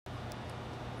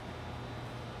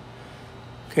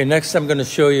Okay, next I'm going to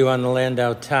show you on the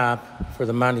Landau top for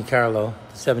the Monte Carlo,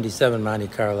 the 77 Monte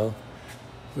Carlo.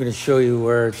 I'm going to show you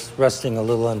where it's rusting a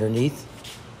little underneath.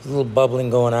 There's a little bubbling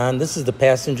going on. This is the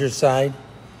passenger side.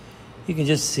 You can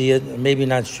just see it. Maybe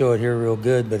not show it here real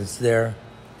good, but it's there.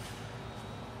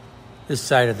 This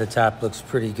side of the top looks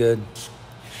pretty good.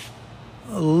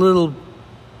 A little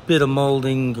bit of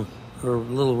molding or a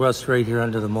little rust right here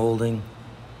under the molding.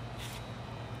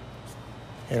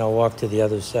 And I'll walk to the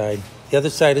other side. The other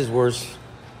side is worse.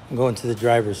 I'm going to the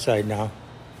driver's side now.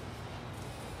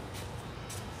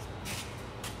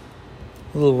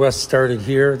 A little rust started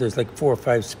here. There's like 4 or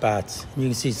 5 spots. You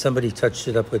can see somebody touched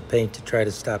it up with paint to try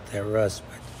to stop that rust.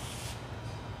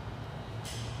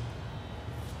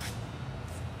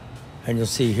 And you'll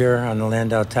see here on the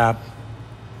Landau top,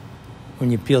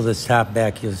 when you peel this top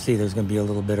back, you'll see there's going to be a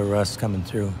little bit of rust coming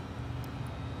through.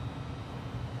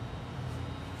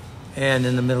 And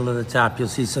in the middle of the top, you'll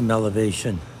see some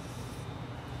elevation.